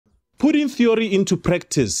Putting theory into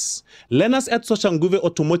practice, learners at Soshanguve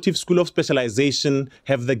Automotive School of Specialization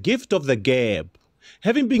have the gift of the gab.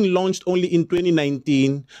 Having been launched only in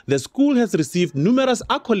 2019, the school has received numerous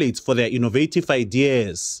accolades for their innovative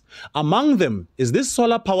ideas. Among them is this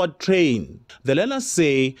solar-powered train. The learners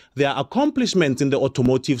say their accomplishments in the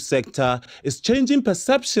automotive sector is changing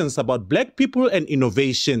perceptions about black people and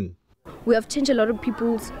innovation. We have changed a lot of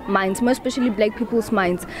people's minds, more especially black people's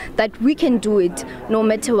minds, that we can do it no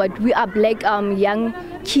matter what. We are black young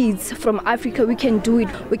kids from Africa, we can do it.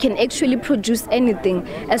 We can actually produce anything.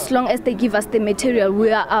 As long as they give us the material,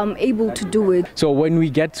 we are able to do it. So when we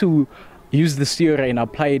get to use this theory and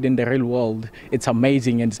apply it in the real world, it's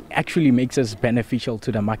amazing and it actually makes us beneficial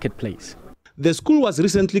to the marketplace. The school was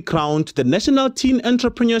recently crowned the National Teen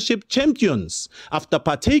Entrepreneurship Champions after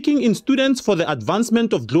partaking in Students for the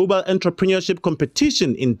Advancement of Global Entrepreneurship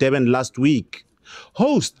competition in Durban last week.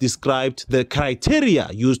 Host described the criteria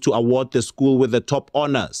used to award the school with the top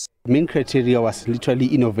honors. The main criteria was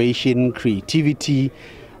literally innovation, creativity.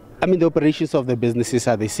 I mean, the operations of the businesses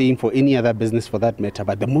are the same for any other business for that matter,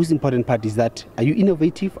 but the most important part is that, are you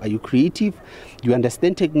innovative, are you creative, do you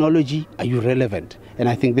understand technology, are you relevant? And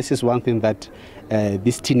I think this is one thing that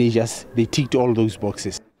these teenagers, they ticked all those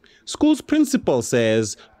boxes. School's principal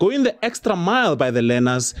says going the extra mile by the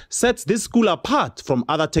learners sets this school apart from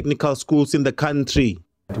other technical schools in the country.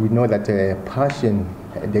 We know that passion,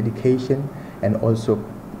 dedication, and also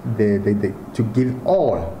to give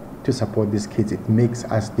all to support these kids, it makes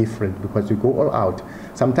us different because we go all out.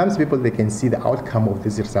 Sometimes people, they can see the outcome of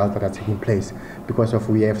these results that are taking place because of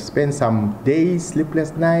we have spent some days,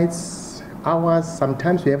 sleepless nights, hours.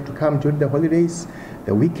 Sometimes we have to come during the holidays,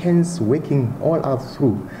 the weekends, working all out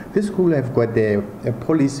through. This school have got a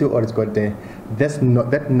policy, or it's got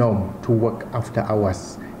that norm to work after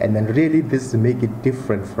hours. And then really this make it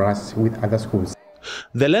different for us with other schools.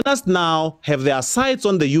 The learners now have their sights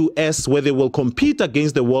on the US, where they will compete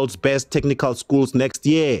against the world's best technical schools next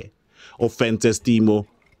year. Offenses Timo,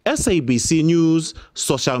 SABC News,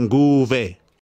 Soshanguve.